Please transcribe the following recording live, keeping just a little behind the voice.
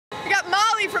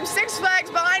from Six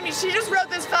Flags behind me. She just wrote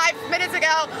this 5 minutes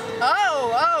ago.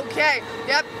 Oh, okay.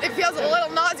 Yep, it feels a little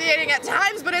nauseating at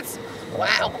times, but it's,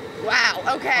 wow,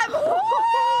 okay.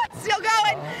 Still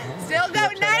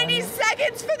going, 90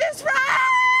 seconds for this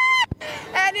ride!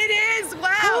 And it is,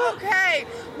 wow, okay.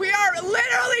 We are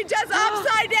literally just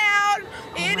upside down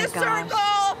in a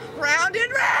circle, round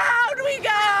and round we go.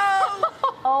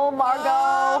 Oh, Margot.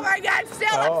 Oh my God,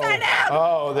 still upside down.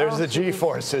 Oh, there's the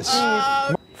G-forces.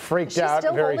 Freaked out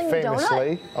very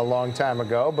famously a long time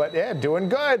ago, but yeah, doing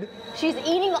good. She's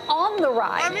eating on the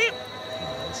ride. I mean,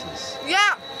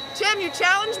 yeah, Tim, you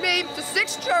challenged me to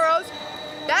 6 churros.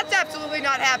 That's absolutely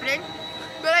not happening.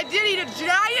 But I did eat a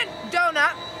giant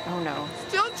donut. Oh no.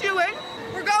 Still chewing.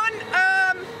 We're going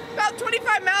about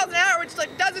 25 miles an hour, which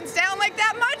like doesn't sound like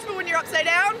that much, but when you're upside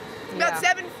down, about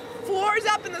 7 floors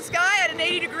up in the sky at an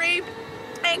 80-degree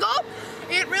angle,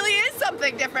 it really is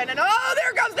something different. And oh,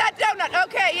 there goes that donut.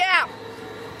 Okay, yeah.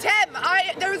 Tim,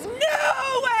 there was no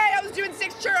way I was doing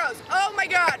 6 churros. Oh my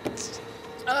God.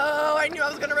 Oh, I knew I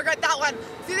was gonna regret that one.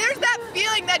 See, there's that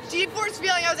feeling, that G-force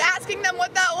feeling. I was asking them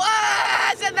what that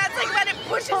was, and that's like when it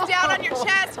pushes down on your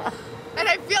chest, and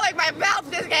I feel like my mouth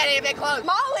is getting a bit closed.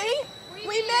 Molly,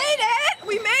 we made it!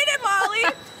 We made it,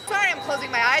 Molly! Sorry, I'm closing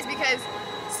my eyes because,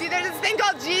 see, there's this thing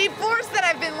called G-force that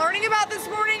I've been learning about this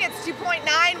morning. It's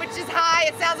 2.9, which is high.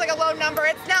 It sounds like a low number.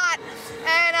 It's not.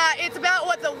 And it's about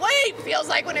what the weight feels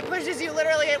like when it pushes you.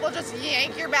 Literally, it will just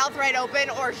yank your mouth right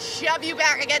open or shove you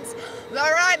back against the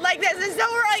ride like this. And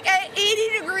so we're like at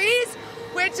 80 degrees,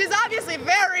 which is obviously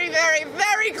very, very,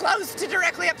 very close to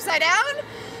directly upside down.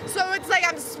 So it's like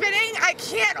I'm spinning. I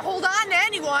can't hold on to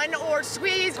anyone or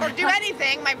squeeze or do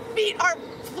anything. My feet are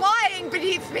flying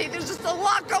beneath me. There's just a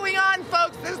lot going on,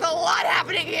 folks. There's a lot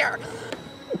happening here.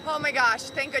 Oh my gosh,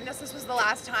 thank goodness this was the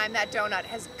last time that donut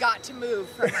has got to move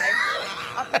from my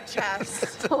upper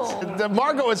chest. The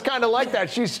Margot is kind of like that.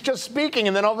 She's just speaking,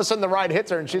 and then all of a sudden the ride hits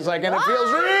her, and she's like, and it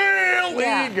feels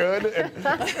really good.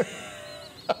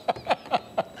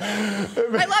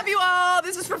 I love you all.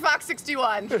 This is for Fox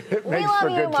 61. We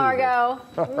love you, Margot.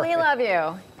 We love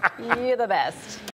you. You're the best.